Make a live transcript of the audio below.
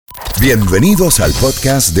Bienvenidos al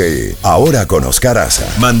podcast de Ahora con Oscar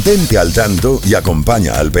Haza. Mantente al tanto y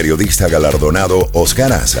acompaña al periodista galardonado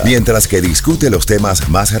Oscar Haza mientras que discute los temas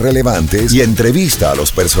más relevantes y entrevista a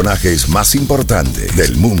los personajes más importantes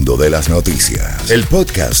del mundo de las noticias. El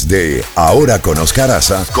podcast de Ahora con Oscar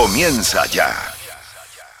Haza comienza ya.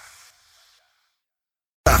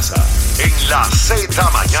 Haza en la Z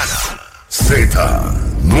Mañana.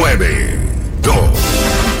 Z92.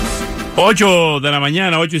 8 de la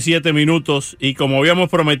mañana, 8:07, y como habíamos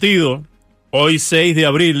prometido, hoy 6 de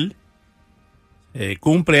abril,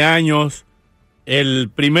 cumple años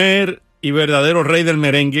el primer y verdadero rey del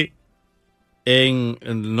merengue,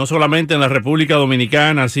 no solamente en la República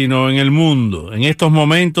Dominicana, sino en el mundo. En estos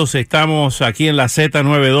momentos estamos aquí en la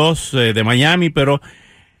Z92 de Miami, pero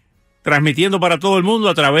transmitiendo para todo el mundo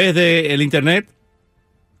a través del internet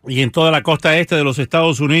y en toda la costa este de los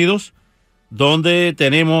Estados Unidos, donde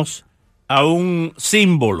tenemos a un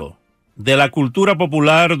símbolo de la cultura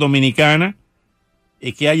popular dominicana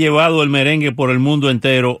y que ha llevado el merengue por el mundo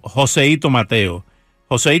entero, Joseito Mateo.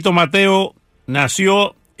 Joseito Mateo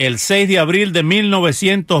nació el 6 de abril de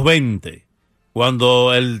 1920,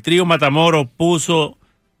 cuando el trío Matamoros puso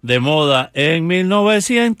de moda en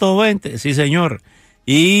 1920, sí señor.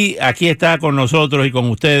 Y aquí está con nosotros y con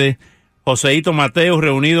ustedes Joseito Mateo,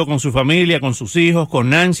 reunido con su familia, con sus hijos, con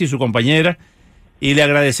Nancy, su compañera. Y le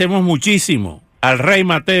agradecemos muchísimo al Rey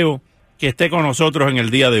Mateo que esté con nosotros en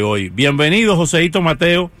el día de hoy. Bienvenido, Joseito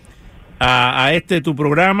Mateo, a tu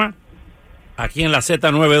programa, aquí en la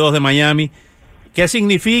Z92 de Miami. ¿Qué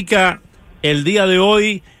significa el día de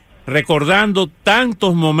hoy, recordando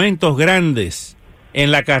tantos momentos grandes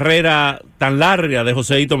en la carrera tan larga de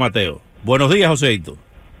Joseito Mateo? Buenos días, Joseito.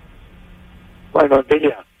 Buenos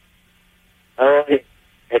días. Hoy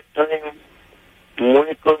estoy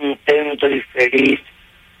muy contento y feliz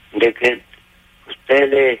de que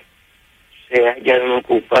ustedes se hayan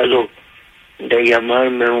ocupado de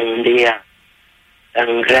llamarme un día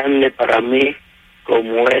tan grande para mí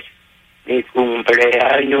como es mi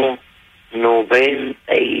cumpleaños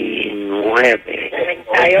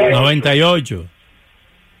 99. 98.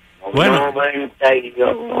 Bueno,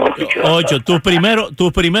 98. Tus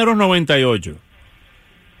primeros 98.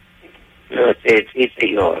 No sé, sí,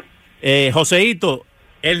 señor. Joseito,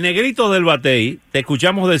 el negrito del batey, te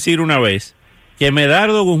escuchamos decir una vez que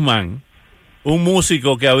Medardo Guzmán, un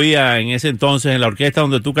músico que había en ese entonces en la orquesta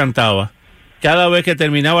donde tú cantabas, cada vez que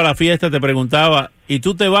terminaba la fiesta te preguntaba, ¿y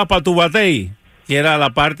tú te vas para tu batey? Que era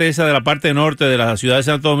la parte esa de la parte norte de la ciudad de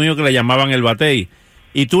Santo Domingo que le llamaban el batey.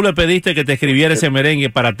 Y tú le pediste que te escribiera ese merengue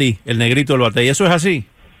para ti, el negrito del batey. ¿Eso es así?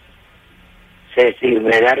 Sí,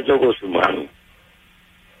 Medardo Guzmán.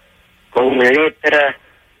 Con letra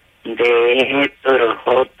de Héctor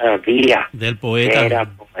J. Díaz, del poeta,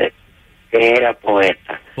 que era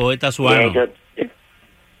poeta. Poeta suano.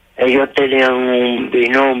 Ellos tenían un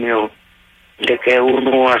binomio de que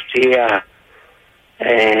uno hacía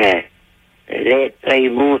letra y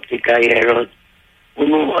música y el otro,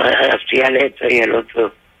 uno hacía letra y el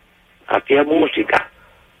otro hacía música.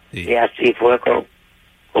 Sí. Y así fue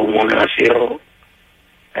como nació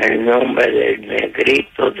el nombre del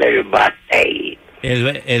negrito del batey.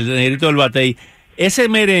 El negrito del batey. Ese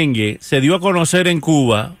merengue se dio a conocer en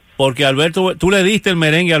Cuba porque tú le diste el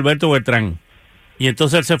merengue a Alberto Beltrán. Y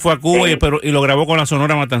entonces él se fue a Cuba sí. y lo grabó con la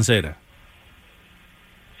Sonora Matancera.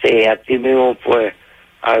 Sí, así mismo fue.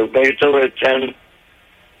 Alberto Beltrán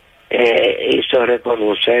hizo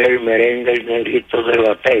reconocer el merengue el negrito del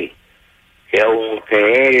batey. Que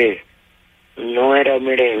aunque él no era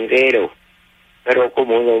merenguero, pero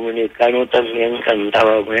como dominicano también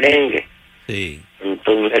cantaba merengue. Sí.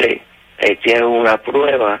 Entonces le hicieron una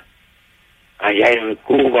prueba allá en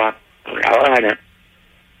Cuba, en La Habana,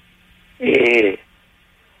 y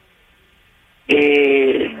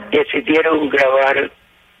decidieron grabar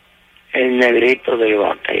el negrito del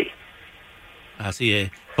batey. Así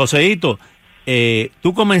es. Joseito,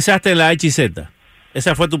 tú comenzaste en la HZ.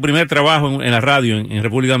 Ese fue tu primer trabajo en la radio en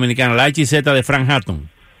República Dominicana, la HZ de Frank Hatton.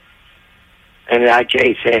 En la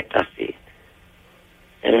HZ, sí.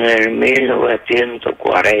 En el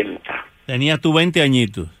 1940. Tenías tú 20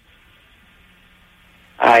 añitos.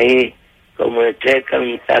 Ahí comencé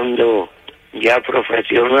cantando ya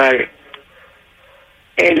profesional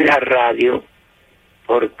en la radio,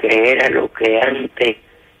 porque era lo que antes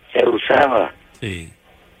se usaba. Sí.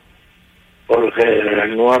 Porque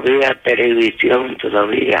no había televisión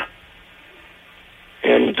todavía.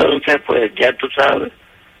 Entonces, pues ya tú sabes,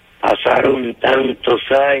 pasaron tantos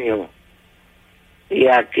años y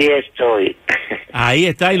aquí estoy. Ahí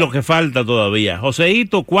está, y lo que falta todavía.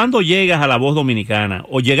 Joseito, ¿cuándo llegas a La Voz Dominicana?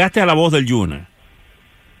 ¿O llegaste a La Voz del Yuna?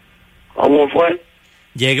 ¿Cómo fue?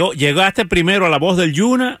 ¿Llegaste primero a la voz del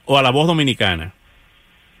Yuna o a la voz dominicana?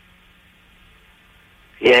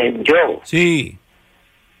 Bien, yo. Sí.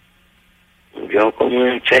 Yo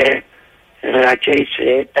comencé en el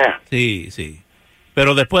H&Z. Sí.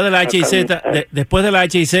 Pero después de la H&Z, después de la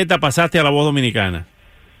H&Z pasaste a la voz dominicana.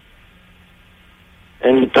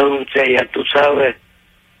 Entonces, ya tú sabes,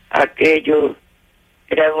 aquello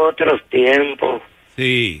eran otros tiempos.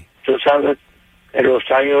 Sí. Tú sabes que los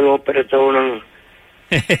años no perdonan.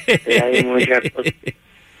 Hay muchas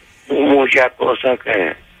cosas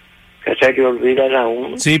que se le olvidan a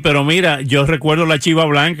uno. Sí, pero mira, yo recuerdo la Chiva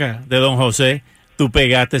Blanca de Don José. Tú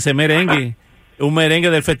pegaste ese merengue. Ajá. Un merengue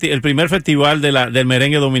el primer festival del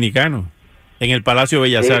merengue dominicano en el Palacio de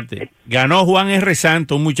Bellas Artes. Ganó Juan R.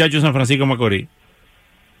 Santos, un muchacho de San Francisco de Macorís.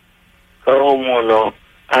 ¿Cómo no?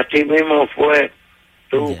 Así mismo fue.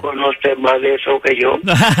 Tú conoces más de eso que yo.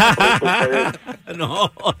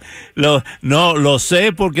 No, lo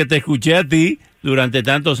sé porque te escuché a ti durante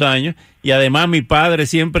tantos años y además mi padre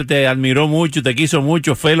siempre te admiró mucho, te quiso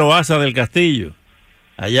mucho, Felo Haza del Castillo,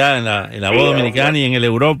 allá en la voz dominicana y en el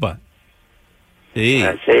Europa. Sí.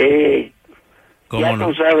 Sí. ¿Cómo ya no?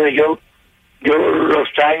 Tú sabes, yo los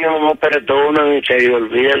años no perdonan y se le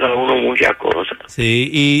olvidan a uno muchas cosas. Sí,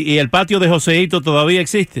 y el patio de Joseito todavía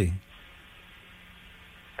existe.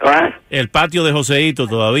 ¿Ah? El patio de Joseito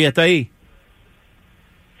todavía está ahí.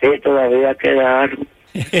 Sí, todavía queda algo.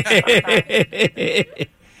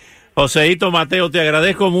 Joseito, Mateo, te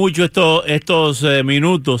agradezco mucho estos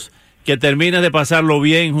minutos, que termines de pasarlo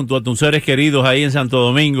bien junto a tus seres queridos ahí en Santo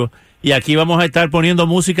Domingo, y aquí vamos a estar poniendo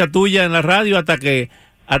música tuya en la radio hasta que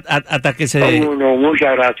se... No,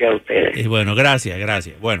 muchas gracias a ustedes. Bueno, gracias.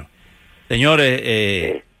 Bueno,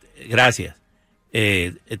 señores, gracias.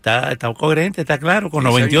 Está coherente, está claro, con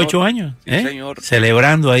 98 señor. Años. Sí, señor.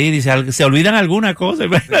 Celebrando ahí, dice, se olvidan algunas cosas,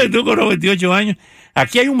 tú con 98 años.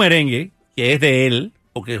 Aquí hay un merengue que es de él,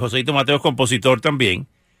 porque Joseito Mateo es compositor también,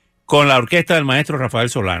 con la orquesta del maestro Rafael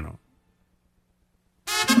Solano.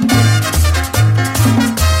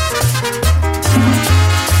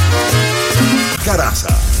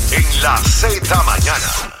 Haza en la Z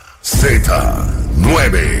mañana.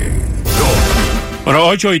 Z92.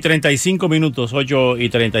 Bueno,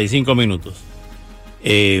 8:35 minutos.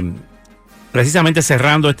 Precisamente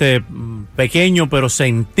cerrando este pequeño pero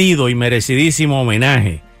sentido y merecidísimo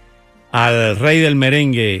homenaje al rey del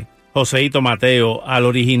merengue, Joseito Mateo, al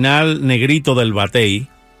original negrito del batey.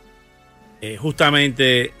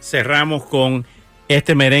 Justamente cerramos con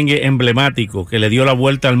este merengue emblemático que le dio la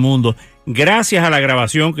vuelta al mundo gracias a la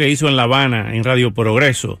grabación que hizo en La Habana, en Radio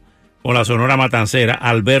Progreso, con la Sonora Matancera,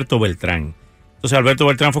 Alberto Beltrán. Entonces Alberto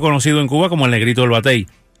Beltrán fue conocido en Cuba como el negrito del batey,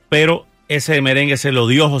 pero ese merengue se lo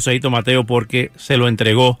dio Joseito Mateo porque se lo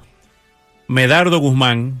entregó Medardo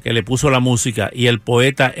Guzmán, que le puso la música, y el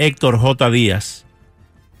poeta Héctor J. Díaz,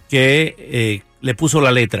 que le puso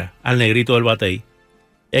la letra al negrito del batey.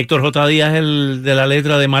 Héctor J. Díaz es el de la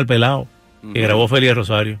letra de Mal Pelao, que grabó Félix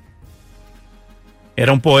Rosario.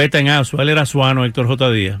 Era un poeta en Asua, él era asuano, Héctor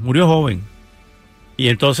J. Díaz. Murió joven. Y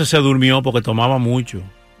entonces se durmió porque tomaba mucho.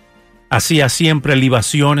 Hacía siempre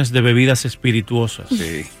libaciones de bebidas espirituosas.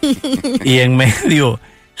 Sí. Y en medio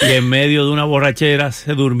de una borrachera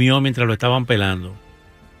se durmió mientras lo estaban pelando.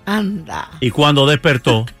 Anda. Y cuando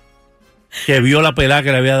despertó, que vio la pelada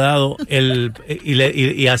que le había dado,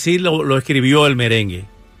 y así lo escribió el merengue.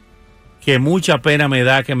 Que mucha pena me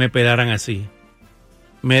da que me pelaran así.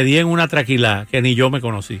 Me di en una traquilá que ni yo me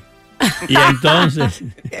conocí. Y entonces...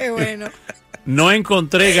 Qué bueno. No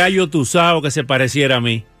encontré gallo tuzao que se pareciera a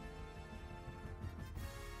mí.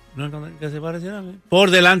 No encontré que se pareciera a mí.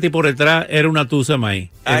 Por delante y por detrás era una tuza de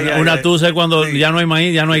maíz. Una tuza es cuando ya no hay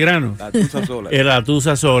maíz, ya no hay grano. La tuza sola. Era la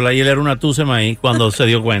tuza sola y él era una tuza de maíz cuando se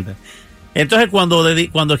dio cuenta. Entonces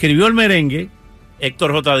cuando escribió el merengue,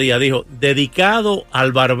 Héctor J. Díaz dijo, dedicado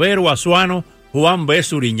al barbero asuano Juan B.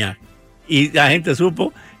 Suriñá. Y la gente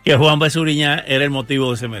supo que Juan B. Suriñá era el motivo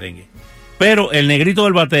de ese merengue. Pero el negrito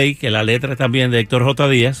del batey, que la letra es también de Héctor J.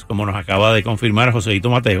 Díaz, como nos acaba de confirmar Joseito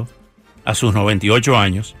Mateo, a sus 98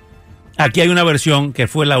 años, aquí hay una versión que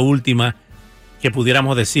fue la última que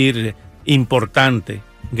pudiéramos decir importante,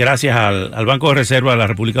 gracias al Banco de Reserva de la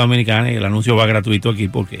República Dominicana, y el anuncio va gratuito aquí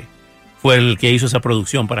porque fue el que hizo esa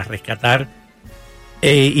producción para rescatar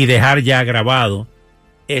y dejar ya grabado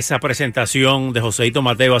esa presentación de Joseito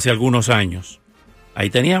Mateo hace algunos años. Ahí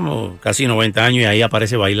teníamos casi 90 años y ahí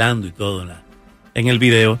aparece bailando y todo en el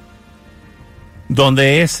video,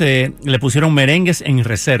 donde le pusieron merengues en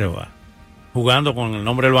reserva, jugando con el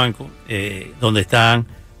nombre del banco, donde están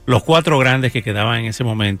los 4 grandes que quedaban en ese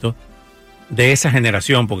momento de esa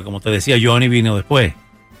generación, porque como te decía, Johnny vino después.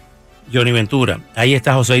 Johnny Ventura. Ahí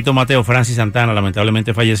está Joseito Mateo, Francis Santana,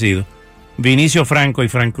 lamentablemente fallecido. Vinicio Franco y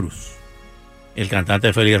Frank Cruz, el cantante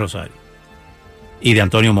de Félix Rosario. Y de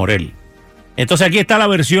Antonio Morel. Entonces aquí está la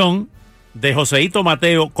versión de Joseito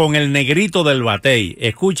Mateo con el negrito del batey.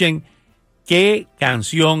 Escuchen qué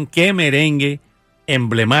canción, qué merengue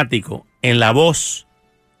emblemático en la voz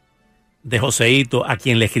de Joseito, a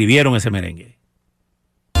quien le escribieron ese merengue.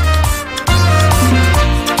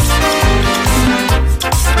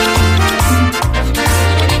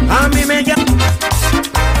 A mí me llama.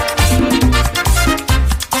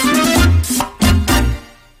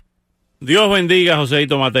 Dios bendiga a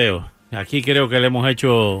Joseito Mateo. Aquí creo que le hemos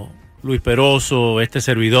hecho Luis Peroso, este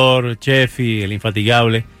servidor, Chefi, el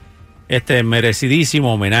infatigable, este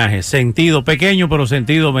merecidísimo homenaje, sentido, pequeño pero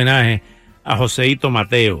sentido homenaje a Joseito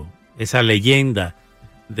Mateo, esa leyenda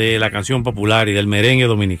de la canción popular y del merengue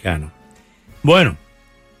dominicano. Bueno,